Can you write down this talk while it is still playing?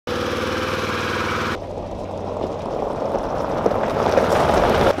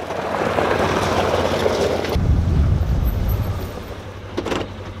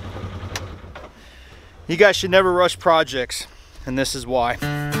You guys should never rush projects, and this is why.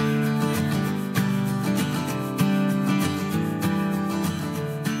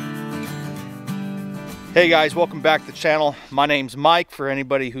 Hey guys, welcome back to the channel. My name's Mike, for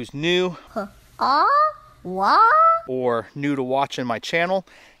anybody who's new or new to watching my channel.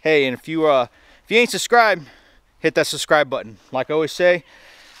 Hey, and if you ain't subscribed, hit that subscribe button. Like I always say, it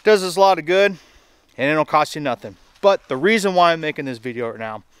does us a lot of good and it don't cost you nothing. But the reason why I'm making this video right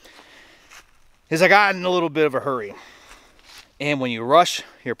now is I got in a little bit of a hurry. And when you rush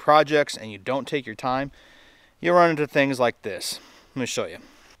your projects and you don't take your time, you run into things like this. Let me show you.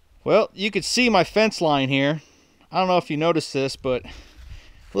 Well, you can see my fence line here. I don't know if you noticed this, but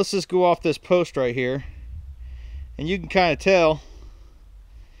let's just go off this post right here. And you can kind of tell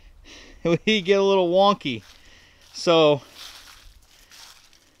we get a little wonky. So,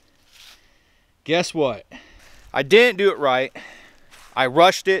 guess what? I didn't do it right. I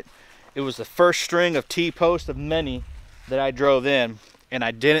rushed it. It was the first string of T-post of many that I drove in, and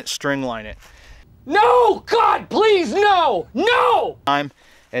I didn't string line it. No! God, please, no! No!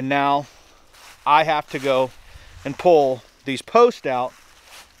 And now I have to go and pull these posts out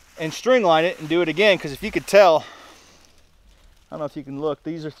and string line it and do it again, because if you could tell, I don't know if you can look,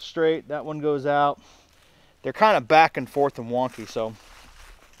 these are straight, that one goes out. They're kind of back and forth and wonky, so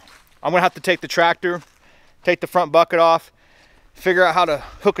I'm gonna have to take the tractor, take the front bucket off, figure out how to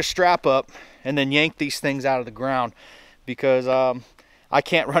hook a strap up, and then yank these things out of the ground, because I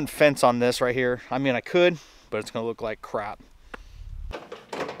can't run fence on this right here. I mean, I could, but it's gonna look like crap.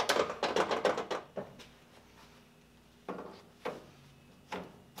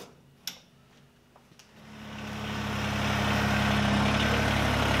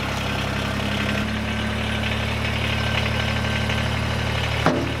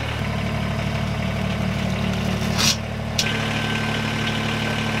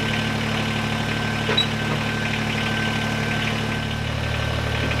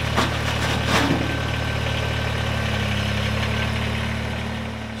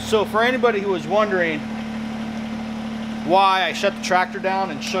 So for anybody who was wondering why I shut the tractor down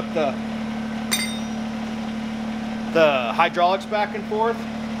and shook the hydraulics back and forth,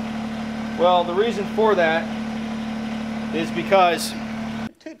 well, the reason for that is because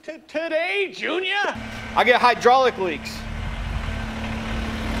Today, Junior? I get hydraulic leaks.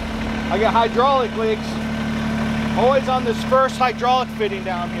 I get hydraulic leaks always on this first hydraulic fitting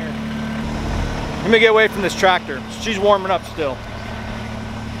down here. Let me get away from this tractor. She's warming up still.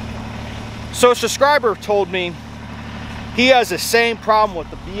 So a subscriber told me he has the same problem with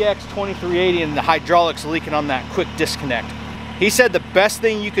the BX2380 and the hydraulics leaking on that quick disconnect. He said the best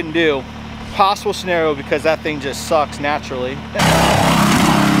thing you can do, possible scenario, because that thing just sucks naturally,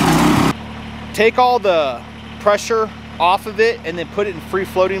 take all the pressure off of it and then put it in free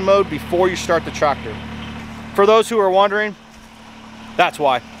floating mode before you start the tractor. For those who are wondering, that's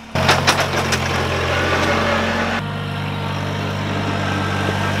why.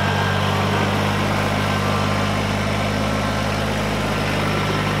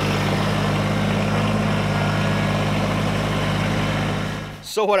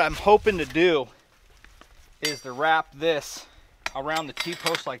 So what I'm hoping to do is to wrap this around the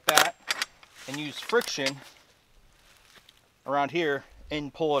T-post like that and use friction around here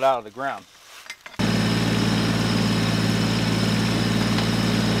and pull it out of the ground.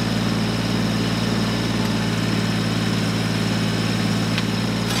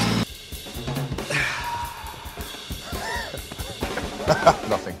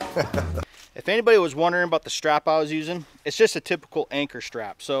 Nothing. If anybody was wondering about the strap I was using, it's just a typical anchor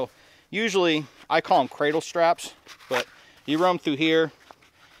strap. So usually I call them cradle straps, but you run through here,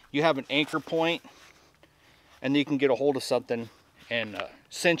 you have an anchor point, and you can get a hold of something and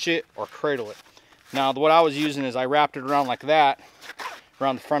cinch it or cradle it. Now what I was using is I wrapped it around like that,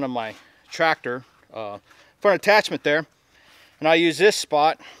 around the front of my tractor, front attachment there, and I use this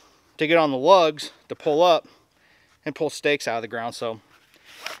spot to get on the lugs to pull up and pull stakes out of the ground. So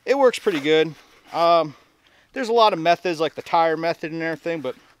it works pretty good. There's a lot of methods, like the tire method and everything,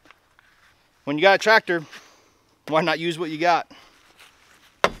 but when you got a tractor, why not use what you got?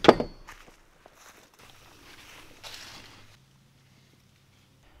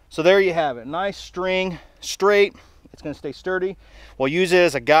 So there you have it. Nice string, straight. It's going to stay sturdy. We'll use it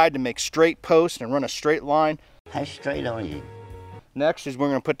as a guide to make straight posts and run a straight line. How straight are you? Next is we're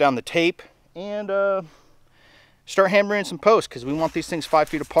going to put down the tape and start hammering some posts, because we want these things 5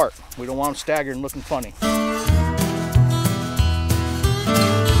 feet apart. We don't want them staggered and looking funny.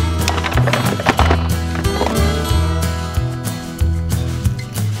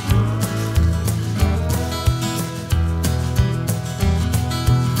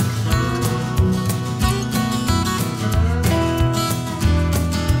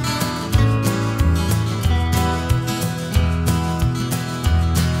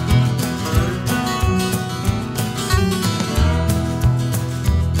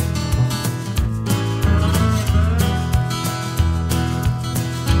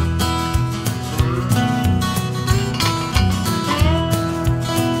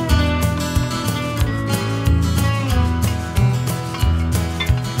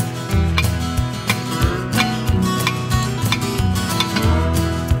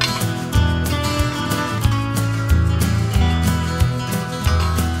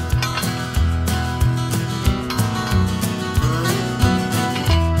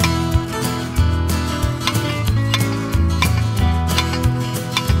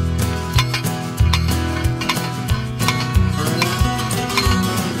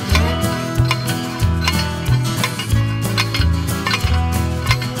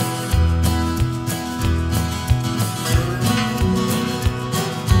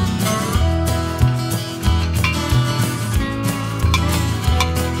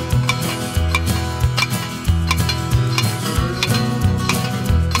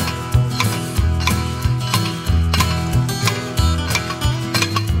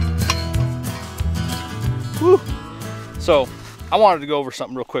 So I wanted to go over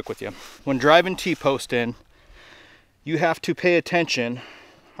something real quick with you. When driving T-post in, you have to pay attention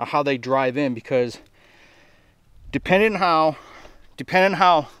on how they drive in, because depending on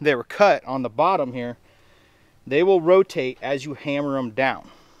how they were cut on the bottom here, they will rotate as you hammer them down.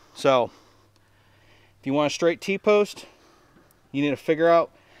 So if you want a straight T-post, you need to figure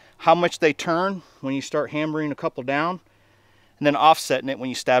out how much they turn when you start hammering a couple down, and then offsetting it when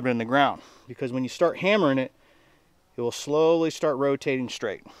you stab it in the ground. Because when you start hammering it, it will slowly start rotating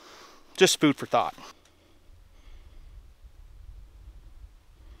straight. Just food for thought.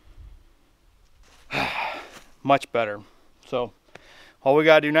 Much better. So all we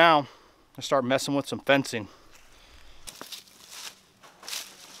gotta do now is start messing with some fencing.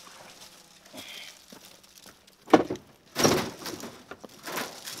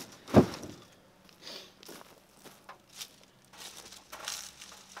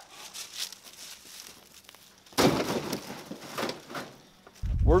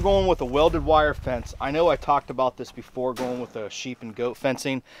 We're going with a welded wire fence. I know I talked about this before, going with a sheep and goat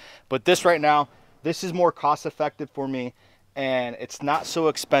fencing, but this right now, this is more cost effective for me, and it's not so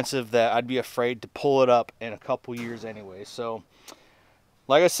expensive that I'd be afraid to pull it up in a couple years anyway. So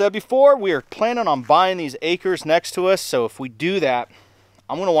like I said before, we are planning on buying these acres next to us. So if we do that,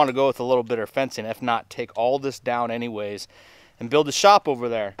 I'm gonna want to go with a little bit of fencing. If not, take all this down anyways and build a shop over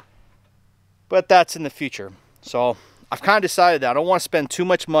there. But that's in the future. So I've kind of decided that I don't want to spend too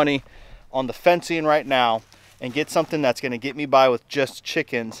much money on the fencing right now and get something that's going to get me by with just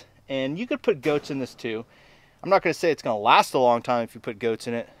chickens. And you could put goats in this too. I'm not going to say it's going to last a long time if you put goats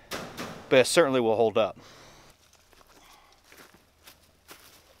in it, but it certainly will hold up.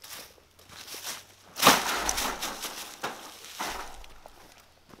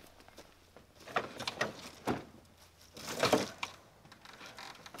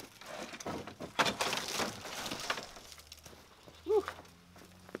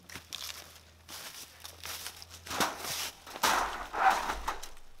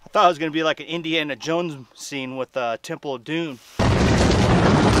 I thought it was going to be like an Indiana Jones scene with Temple of Doom.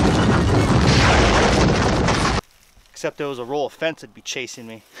 Except there was a roll of fence that'd be chasing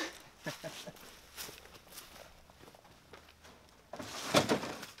me.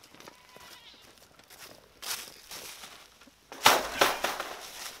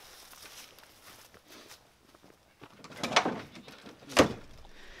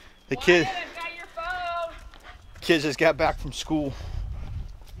 The kids just got back from school.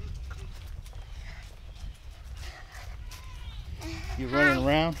 You running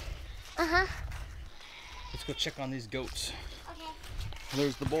around? Uh-huh. Let's go check on these goats. Okay.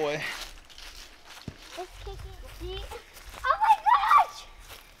 There's the boy. Let's kick it. See? Oh my gosh!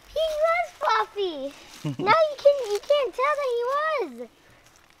 He was fluffy. Now you can't tell that he was.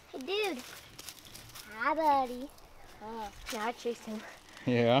 Hey dude. Hi buddy. Oh, now I chased him.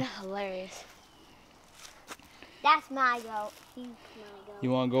 Yeah. That's hilarious. That's my goat. He's my goat.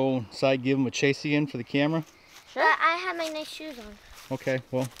 You want to go inside, give him a chase again for the camera? Sure. I have my nice shoes on. Okay,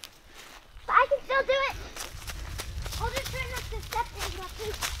 well. But I can still do it. I'll just try not to step in my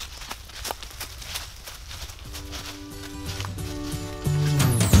poop.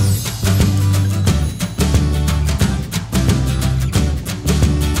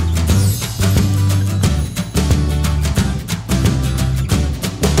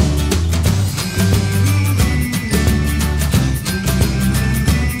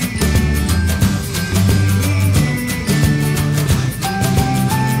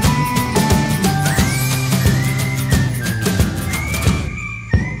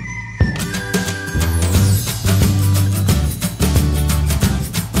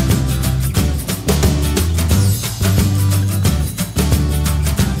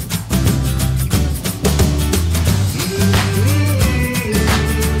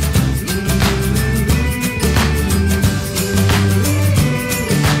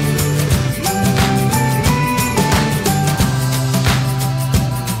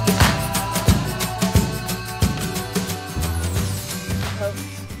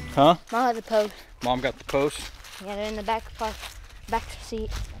 Huh? Mom had the post. Mom got the post? Yeah, they're in the back seat.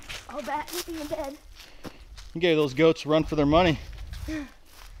 Oh, back in the bed. You gave those goats a run for their money. Look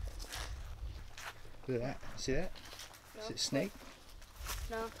at that. See that? No. See a snake?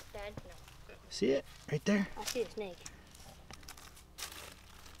 No, Dad, no. See it? Right there? I see a snake.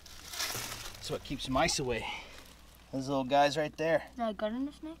 That's what keeps mice away. Those little guys right there. Is that a gun in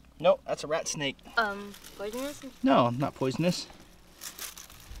the snake? Nope, that's a rat snake. Poisonous? No, not poisonous.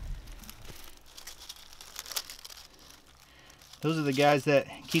 Those are the guys that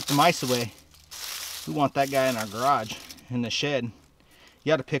keep the mice away. We want that guy in our garage, in the shed.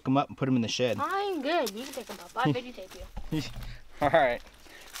 You got to pick them up and put them in the shed. I'm good. You can pick them up. I videotape you. All right,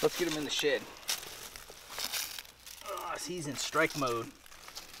 let's get him in the shed. Oh, he's in strike mode.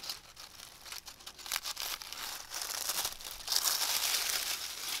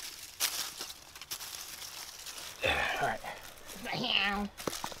 All right.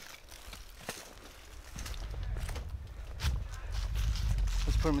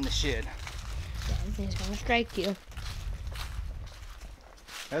 Let's put him in the shed. Yeah, he's gonna strike you.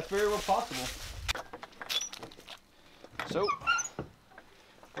 That's very well possible. So,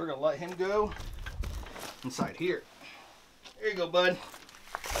 we're gonna let him go inside here. There you go, bud.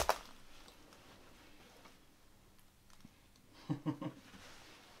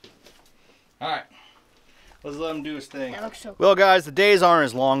 All right, let's let him do his thing. That looks so cool. Well, guys, the days aren't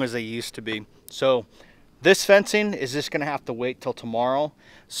as long as they used to be. So, this fencing is just gonna have to wait till tomorrow.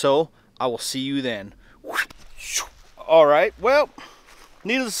 So, I will see you then. All right, well,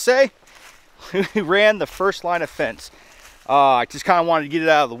 needless to say, we ran the first line of fence. I just kind of wanted to get it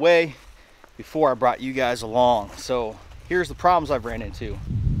out of the way before I brought you guys along. So here's the problems I've ran into.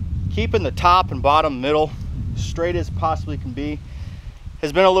 Keeping the top and bottom middle straight as possibly can be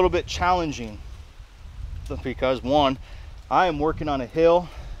has been a little bit challenging because, one, I am working on a hill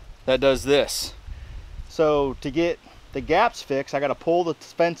that does this. So to get the gaps fixed, I got to pull the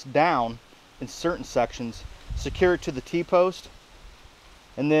fence down in certain sections, secure it to the T-post,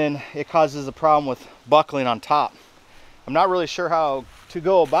 and then it causes a problem with buckling on top. I'm not really sure how to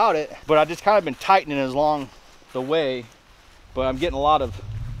go about it, but I've just kind of been tightening it along the way, but I'm getting a lot of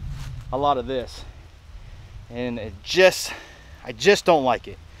this, and I just don't like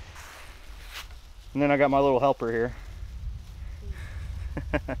it. And then I got my little helper here.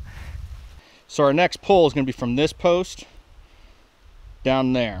 So our next pull is going to be from this post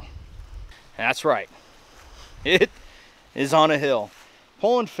down there. That's right, it is on a hill.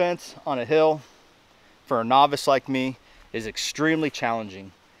 Pulling fence on a hill for a novice like me is extremely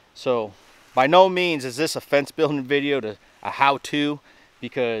challenging. So by no means is this a fence building video to a how-to,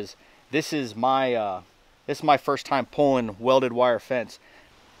 because this is my first time pulling welded wire fence.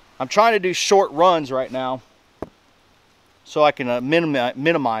 I'm trying to do short runs right now so I can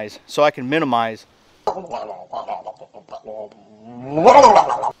minimize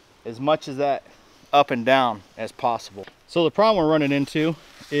as much as that up and down as possible. So the problem we're running into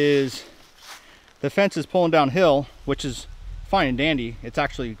is the fence is pulling downhill, which is fine and dandy. It's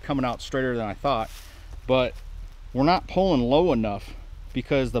actually coming out straighter than I thought, but we're not pulling low enough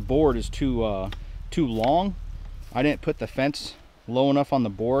because the board is too long. I didn't put the fence low enough on the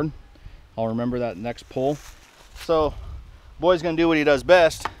board. I'll remember that next pull. So boy's gonna do what he does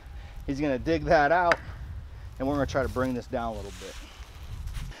best. He's gonna dig that out, and we're gonna try to bring this down a little bit.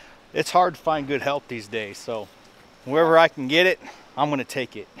 It's hard to find good help these days, so wherever I can get it, I'm gonna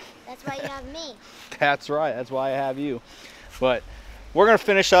take it. That's why you have me. That's right, that's why I have you. But we're gonna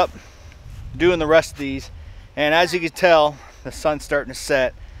finish up doing the rest of these, and as you can tell, the sun's starting to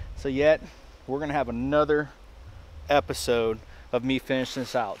set. So yet, we're gonna have another episode of me finishing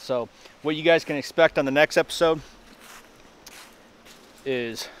this out. So what you guys can expect on the next episode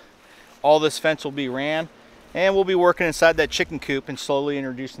is all this fence will be ran, and we'll be working inside that chicken coop and slowly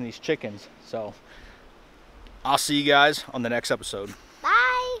introducing these chickens. So I'll see you guys on the next episode.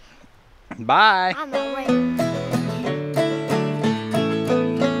 Bye. Bye. I'm not ready.